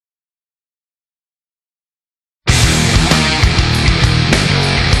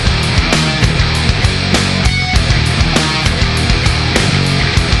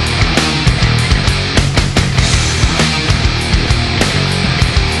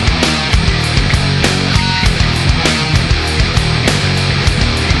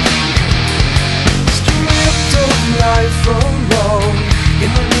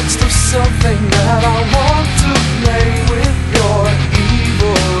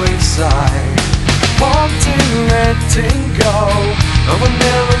letting go. Oh, I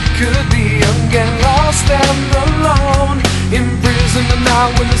never could be again, lost and alone, imprisoned and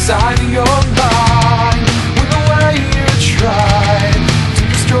now inside of your mind. With the way you tried to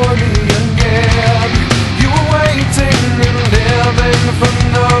destroy me again, you were waiting and living for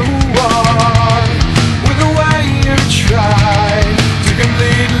no one. With the way you tried to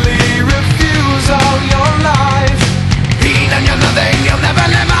completely refuse all your life, being and you're nothing, you'll never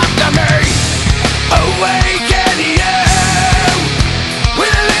live after me. Awaken you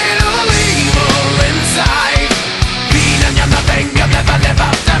with a little evil inside. Being and you're nothing, you'll never live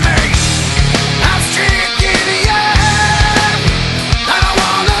after me. I'm stricken you, I don't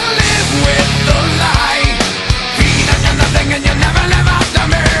wanna live with the lie. Being and you're nothing, and you'll never live after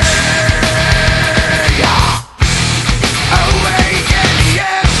me. Awaken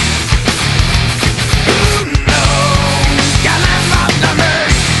you. Ooh, no, can't live after me.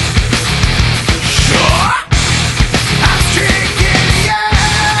 Sure, I'm stricken you.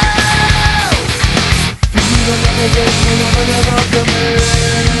 Being and you're never live after me.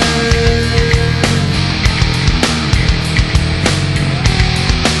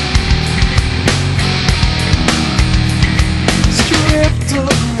 Stripped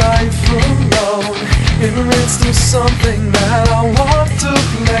of life alone, in the midst of something that I want to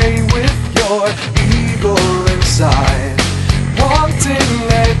play with your ego inside. Wanting,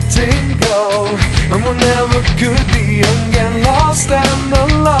 letting go, and we'll never could be again, lost and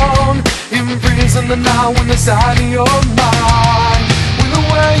alone, imprisoned and now inside of your mind. With the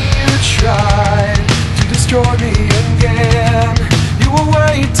way you tried to destroy me again, you were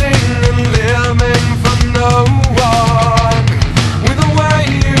waiting and living for no one. With the way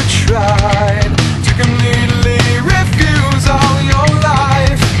you tried to completely refuse all your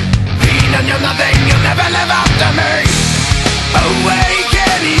life, being and you're nothing, you'll never live after me.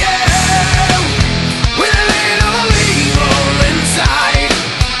 Awaken you with a little evil inside.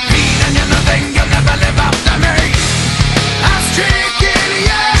 Being and you're nothing, you'll never live after me. I'm stricken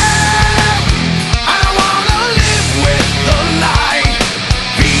you, I don't wanna live with the lie.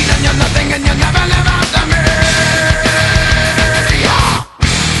 Being and you're nothing, and you'll never live after me.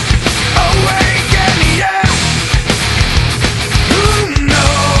 Awaken you. Ooh, no,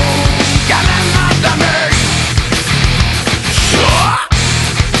 can't live after me. Sure,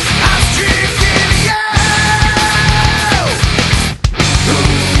 I'm stricken you.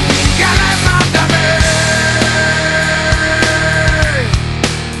 Ooh, can't live after me.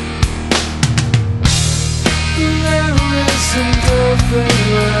 There isn't a thing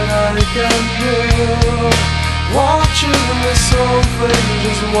that I can do. Watching this whole thing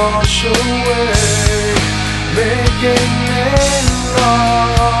just wash away, making it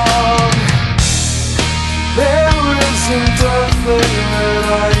wrong. There isn't a thing that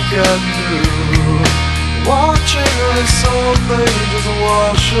I can do. Watching this whole thing just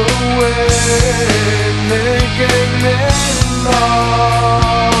wash away, making it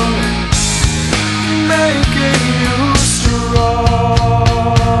wrong, making you strong.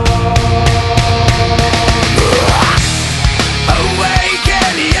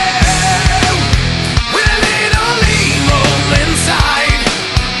 Awaken you with a little evil inside.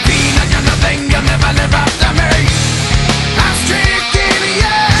 Being and you're nothing, you'll never live after me. I'm stricken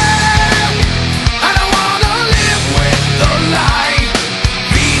you, I don't wanna live with the lie.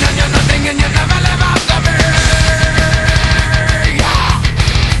 Being and you're nothing, and you'll never live after me.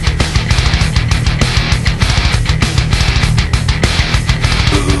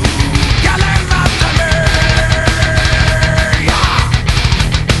 Ooh, you live after me.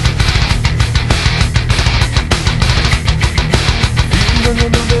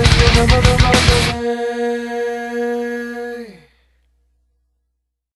 You'll never